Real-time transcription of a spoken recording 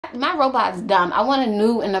my robot is dumb. I want a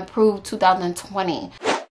new and approved 2020.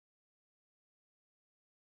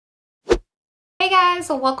 Hey guys,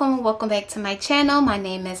 so welcome back to my channel. My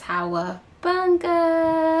name is Hawa.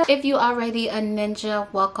 If you already a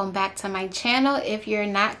ninja, welcome back to my channel. If you're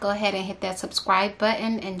not, go ahead and hit that subscribe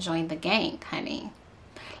button and join the gang, honey.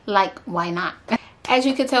 Like, why not? As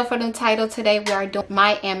you can tell from the title, today we are doing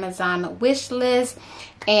my Amazon wish list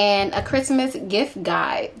and a Christmas gift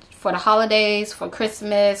guide for the holidays, for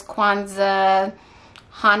Christmas, Kwanzaa,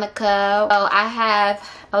 Hanukkah. So I have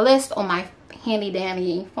a list on my handy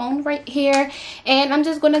dandy phone right here, and I'm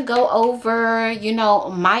just gonna go over, you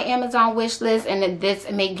know, my Amazon wish list, and this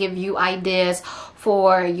may give you ideas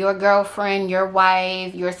for your girlfriend, your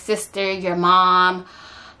wife, your sister, your mom,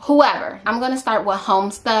 whoever. I'm gonna start with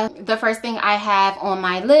home stuff. The first thing I have on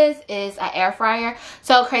my list is an air fryer.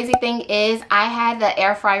 So crazy thing is, I had the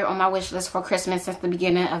air fryer on my wish list for Christmas since the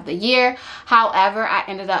beginning of the year. However,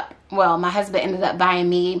 my husband ended up buying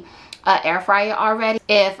me an air fryer already.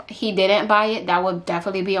 If he didn't buy it, that would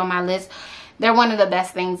definitely be on my list. They're one of the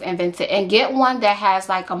best things invented. And get one that has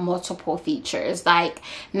like a multiple features, like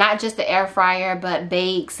not just the air fryer, but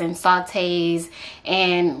bakes and sautés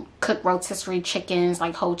and cook rotisserie chickens,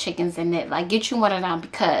 like whole chickens in it. Like, get you one of them,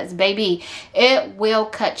 because baby, it will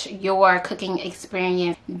cut your cooking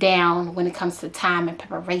experience down when it comes to time and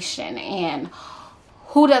preparation. And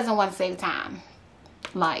who doesn't want to save time?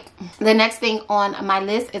 Like, the next thing on my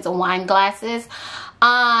list is wine glasses.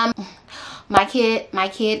 My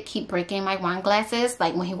kid keep breaking my wine glasses.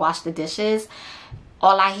 Like, when he washed the dishes,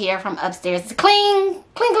 all I hear from upstairs is cling,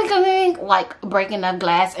 cling, cling, cling, like breaking of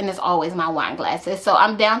glass, and it's always my wine glasses. So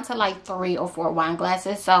I'm down to like 3 or 4 wine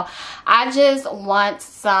glasses. So I just want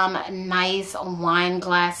some nice wine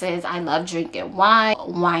glasses. I love drinking wine.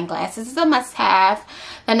 Wine glasses is a must-have.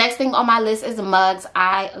 The next thing on my list is mugs.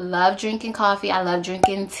 I love drinking coffee. I love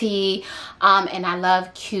drinking tea. And I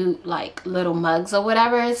love cute like little mugs or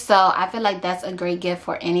whatever. So I feel like that's a great gift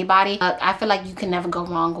for anybody. I feel like you can never go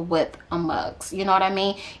wrong with mugs. You know what I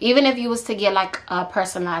mean? Even if you was to get like a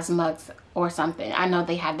personalized mugs or something. I know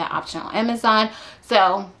they have that option on Amazon.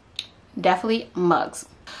 So definitely mugs.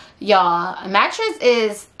 Y'all, mattress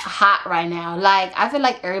is hot right now. Like, I feel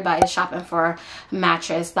like everybody is shopping for a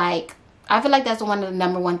mattress. Like, I feel like that's one of the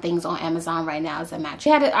 #1 things on Amazon right now is a mattress.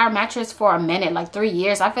 We had our mattress for a minute, like 3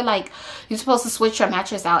 years. I feel like you're supposed to switch your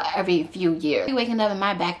mattress out every few years. Waking up and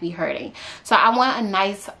my back be hurting. So I want a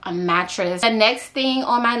nice mattress. The next thing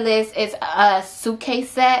on my list is a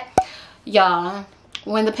suitcase set. Y'all,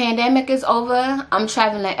 when the pandemic is over, I'm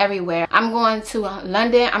traveling everywhere. I'm going to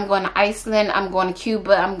London, I'm going to Iceland, I'm going to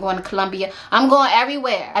Cuba, I'm going to Colombia. I'm going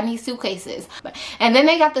everywhere. I need suitcases. And then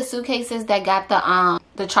they got the suitcases that got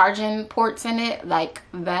the charging ports in it. Like,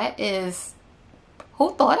 that is,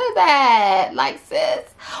 who thought of that? Like, sis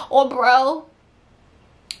or bro,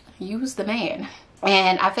 use the man.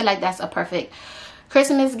 And I feel like that's a perfect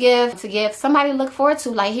Christmas gift to give somebody to look forward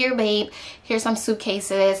to. Like, here babe, here's some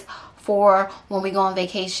suitcases for when we go on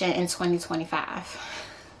vacation in 2025.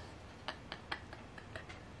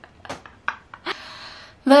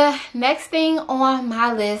 The next thing on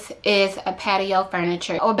my list is a patio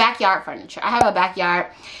furniture or backyard furniture. I have a backyard,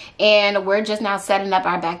 and we're just now setting up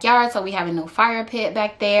our backyard, so we have a new fire pit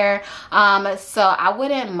back there. So I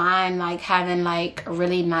wouldn't mind like having like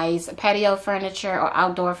really nice patio furniture or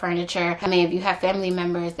outdoor furniture. I mean, if you have family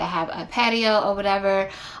members that have a patio or whatever,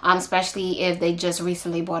 especially if they just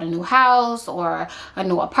recently bought a new house or a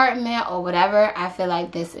new apartment or whatever, I feel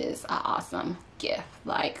like this is an awesome gift.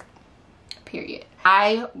 Like, period.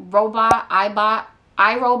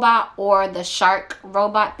 iRobot or the Shark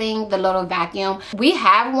robot thing, the little vacuum. We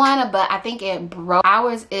have one, but I think it broke.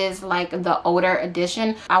 Ours is like the older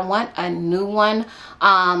edition. I want a new one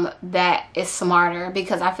that is smarter,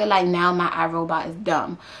 because I feel like now my iRobot is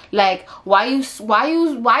dumb. Like, why you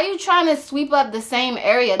trying to sweep up the same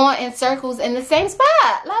area, going in circles in the same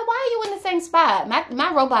spot? Like, why are you in the same spot?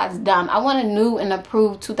 My robot is dumb. I want a new and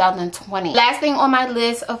approved 2020. Last thing on my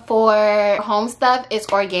list for home stuff is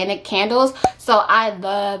organic candles. So I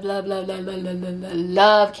love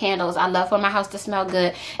candles. I love for my house to smell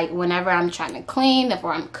good. Like, whenever I'm trying to clean, if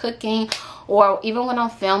I'm cooking, or even when I'm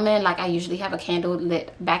filming, like I usually have a candle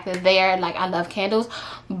lit back there. Like, I love candles,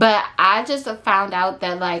 but I just found out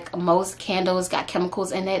that like most candles got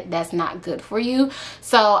chemicals in it that's not good for you.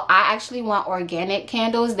 So I actually want organic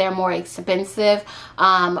candles. They're more expensive,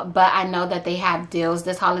 but I know that they have deals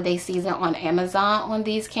this holiday season on Amazon on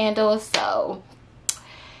these candles. So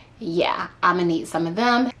yeah, I'm gonna need some of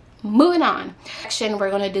them. Moving on, section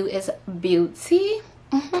we're gonna do is beauty.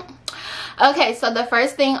 Okay, so the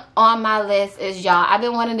first thing on my list is, y'all, I've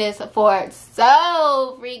been wanting this for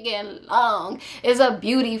so freaking long. It's a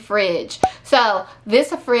beauty fridge. So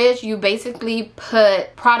this fridge, you basically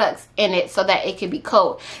put products in it so that it can be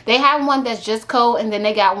cold. They have one that's just cold, and then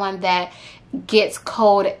they got one that gets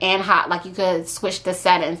cold and hot, like you could switch the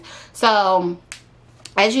settings. So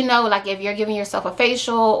as you know, like if you're giving yourself a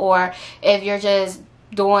facial, or if you're just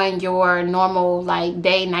doing your normal like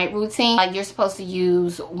day night routine, like you're supposed to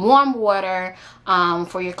use warm water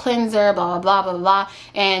for your cleanser, blah blah blah blah blah,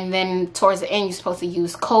 and then towards the end you're supposed to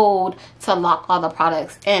use cold to lock all the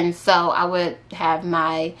products in. So I would have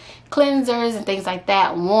my cleansers and things like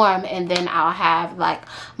that warm, and then I'll have like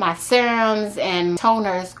my serums and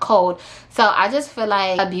toners cold. So I just feel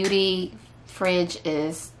like a beauty fridge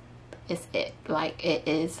is it. Like, it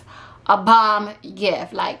is a bomb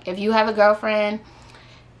gift. Like, if you have a girlfriend,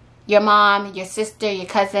 your mom, your sister, your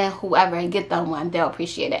cousin, whoever, get them one. They'll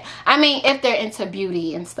appreciate it. I mean, if they're into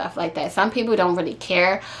beauty and stuff like that. Some people don't really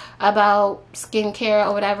care about skincare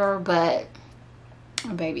or whatever, but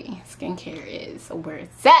baby, skincare is where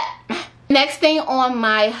it's at. Next thing on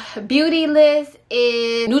my beauty list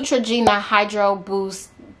is Neutrogena Hydro Boost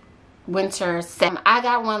winter set. I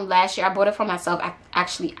got one last year. I bought it for myself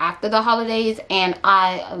actually after the holidays, and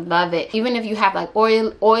I love it. Even if you have like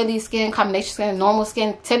oily skin, combination skin, normal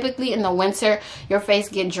skin, typically in the winter your face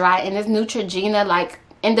get dry, and this Neutrogena, like,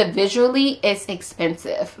 individually it's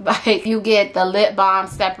expensive. Like, you get the lip balm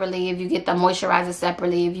separately, if you get the moisturizer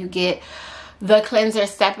separately, if you get the cleanser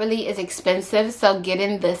separately, is expensive. So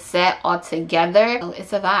getting the set all together,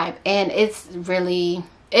 it's a vibe, and it's really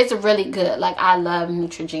good. Like, I love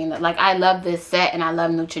Neutrogena. Like, I love this set, and I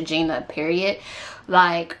love Neutrogena, period.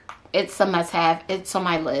 Like, it's a must-have. It's on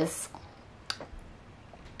my list.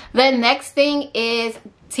 The next thing is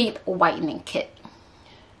teeth whitening kit.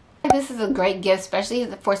 This is a great gift, especially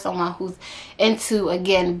for someone who's into,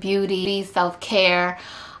 again, beauty, self-care.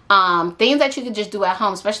 Things that you could just do at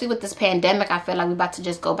home, especially with this pandemic. I feel like we're about to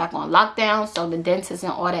just go back on lockdown, so the dentists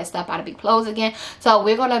and all that stuff ought to be closed again. So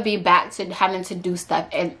we're gonna be back to having to do stuff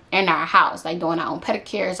in our house, like doing our own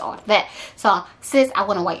pedicures, all of that. So sis, I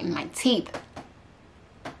want to whiten my teeth.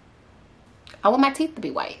 I want my teeth to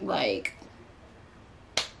be white. Like,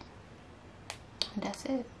 that's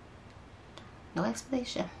it. No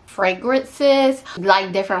explanation. Fragrances,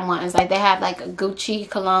 like different ones. Like, they have like Gucci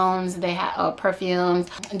colognes, they have perfumes.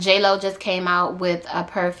 J-Lo just came out with a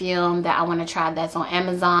perfume that I want to try, that's on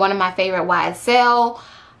Amazon. One of my favorite YSL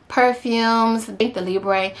perfumes, I think the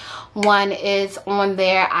Libre one is on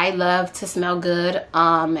there. I love to smell good,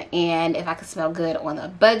 and if I could smell good on a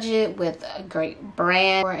budget with a great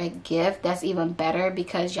brand or a gift, that's even better,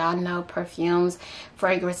 because y'all know perfumes,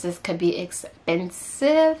 fragrances could be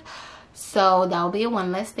expensive. So that will be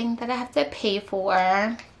one less thing that I have to pay for.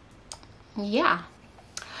 Yeah,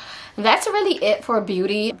 that's really it for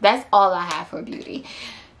beauty. That's all I have for beauty.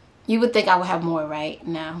 You would think I would have more, right?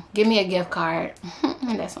 No. Give me a gift card.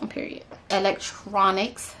 And that's on period.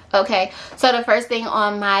 Electronics. Okay, so the first thing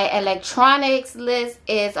on my electronics list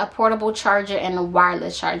is a portable charger and a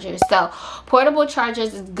wireless charger. So portable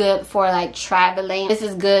chargers is good for like traveling. This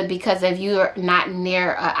is good because if you're not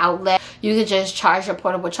near an outlet, you could just charge your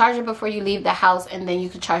portable charger before you leave the house, and then you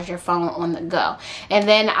can charge your phone on the go. And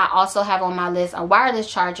then I also have on my list a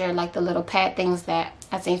wireless charger, like the little pad things that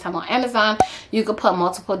I seen some on Amazon. You could put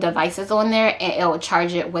multiple devices on there, and it will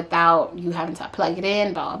charge it without you having to plug it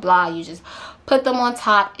in, blah blah blah. You just put them on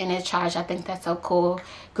top and it charged. I think that's so cool.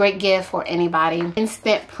 Great gift for anybody.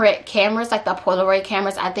 Instant print cameras, like the Polaroid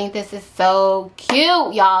cameras. I think this is so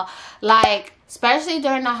cute, y'all. Like, especially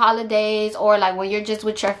during the holidays, or like when you're just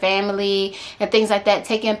with your family and things like that,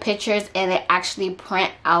 taking pictures, and it actually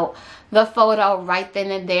print out the photo right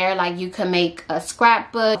then and there. Like, you can make a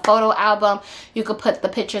scrapbook, photo album. You could put the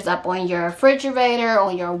pictures up on your refrigerator,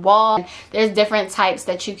 on your wall. There's different types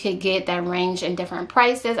that you could get that range in different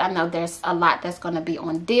prices. I know there's a lot that's going to be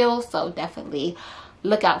on deal, so definitely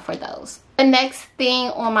look out for those. The next thing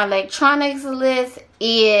on my electronics list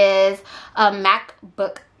is a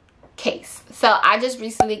MacBook case. So I just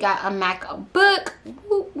recently got a MacBook.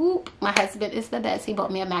 Whoop, whoop. My husband is the best. He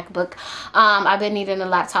bought me a MacBook. I've been needing a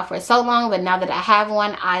laptop for so long, but now that I have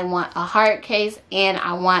one, I want a hard case, and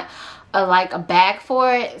I want a bag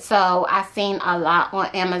for it. So I've seen a lot on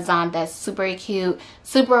Amazon that's super cute,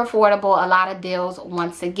 super affordable, a lot of deals.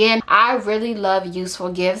 Once again, I really love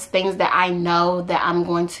useful gifts, things that I know that I'm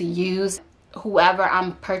going to use. Whoever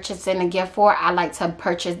I'm purchasing a gift for, I like to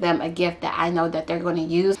purchase them a gift that I know that they're going to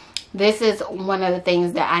use. this is one of the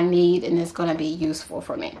things that I need, and it's going to be useful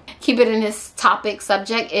for me. Keep it in this topic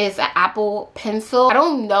subject is an Apple Pencil. I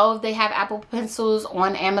don't know if they have Apple Pencils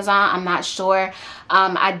on Amazon. I'm not sure.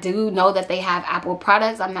 I do know that they have Apple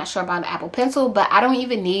products. I'm not sure about the Apple Pencil, but I don't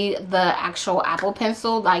even need the actual Apple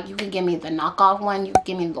Pencil. Like, you can give me the knockoff one. You can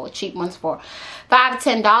give me the little cheap ones for $5 to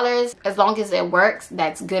 $10. As long as it works,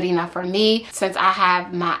 that's good enough for me. Since I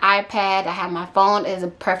have my iPad, I have my phone, it is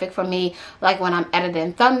perfect for me. Like when I'm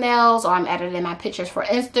editing thumbnails or I'm editing my pictures for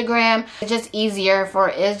Instagram, it's just easier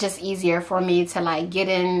for me to like get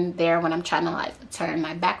in there when I'm trying to like turn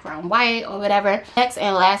my background white or whatever. Next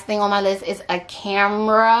and last thing on my list is a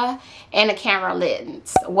camera and a camera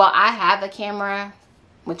lens. Well, I have a camera,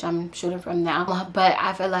 which I'm shooting from now, but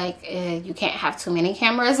I feel like you can't have too many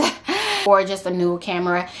cameras or just a new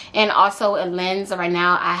camera. And also a lens. Right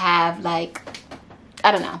now I have like,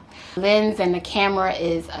 I don't know, lens and the camera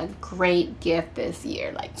is a great gift this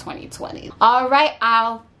year, like 2020. All right,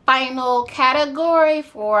 our final category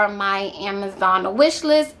for my Amazon wish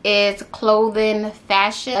list is clothing,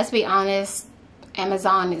 fashion. Let's be honest,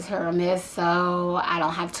 Amazon is hit or miss, so I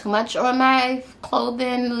don't have too much on my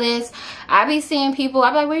clothing list. I be seeing people, I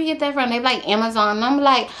be like, where you get that from? They be like, Amazon. And I'm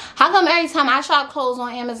like, how come every time I shop clothes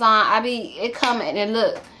on Amazon, it come and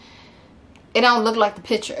it don't look like the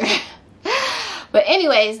picture. But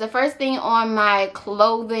anyways, the first thing on my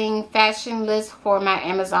clothing fashion list for my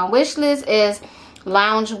Amazon wish list is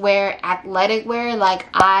loungewear, athletic wear. Like,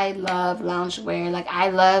 I love loungewear. Like, I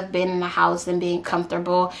love being in the house and being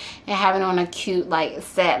comfortable and having on a cute like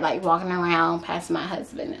set, like walking around past my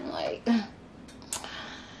husband and like,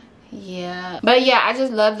 yeah. But yeah, I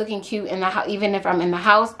just love looking cute in the house, even if I'm in the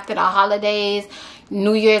house. After the holidays,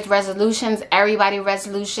 New Year's resolutions, everybody's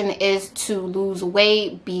resolution is to lose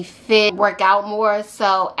weight, be fit, work out more.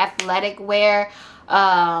 So athletic wear,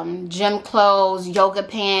 gym clothes, yoga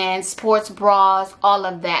pants, sports bras, all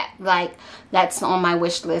of that, like that's on my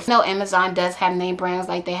wish list. No, Amazon does have name brands,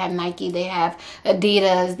 like they have Nike, they have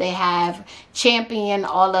Adidas, they have Champion,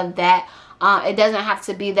 all of that. It doesn't have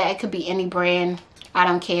to be that, it could be any brand, I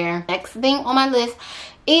don't care. Next thing on my list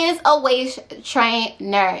is a waist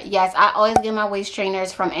trainer. Yes, I always get my waist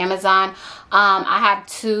trainers from Amazon. I have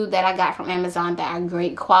two that I got from Amazon that are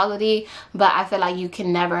great quality, but I feel like you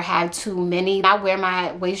can never have too many. I wear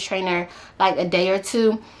my waist trainer like a day or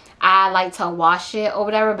two. I like to wash it or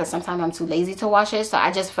whatever, but sometimes I'm too lazy to wash it, so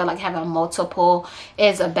I just feel like having multiple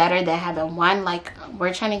is better than having one. Like,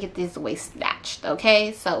 we're trying to get this waist snatched,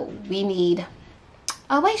 okay? So we need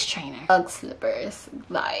a waist trainer. Ugg slippers.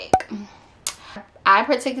 Like, I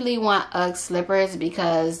particularly want Ugg slippers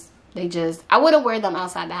because I wouldn't wear them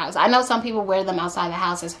outside the house. I know some people wear them outside the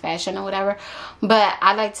house as fashion or whatever, but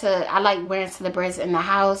I like wearing slippers in the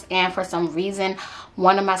house. And for some reason,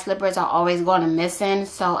 one of my slippers are always going missing,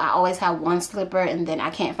 so I always have one slipper and then I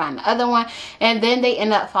can't find the other one, and then they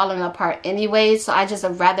end up falling apart anyway. So I just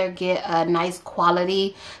rather get a nice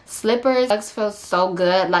quality slippers. Uggs feel so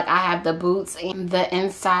good. Like, I have the boots and the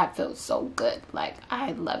inside feels so good. Like,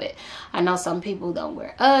 I love it. I know some people don't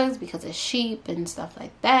wear Uggs because it's cheap and stuff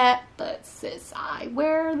like that, but sis, I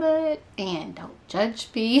wear it, and don't judge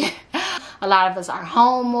me. A lot of us are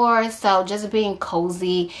home more, so just being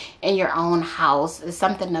cozy in your own house is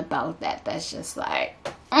something about that that's just like,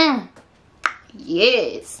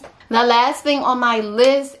 yes. The last thing on my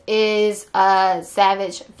list is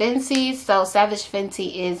Savage Fenty. So Savage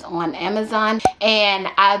Fenty is on Amazon, and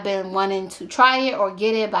I've been wanting to try it or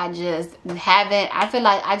get it, but I just haven't. I feel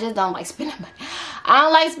like I just don't like spending money. I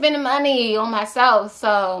don't like spending money on myself,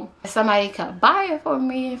 so if somebody could buy it for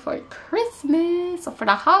me for Christmas or for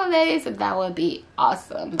the holidays, that would be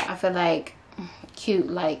awesome. I feel like cute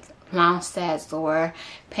like lounge sets or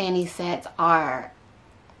panty sets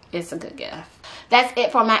it's a good gift. That's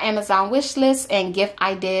it for my Amazon wish list and gift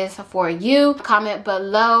ideas for you. Comment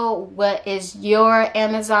below what is your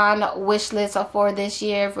Amazon wish list for this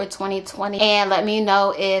year for 2020, and let me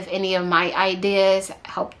know if any of my ideas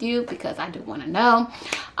helped you, because I do want to know.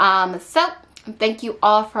 So thank you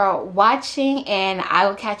all for watching, and I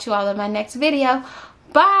will catch you all in my next video.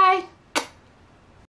 Bye.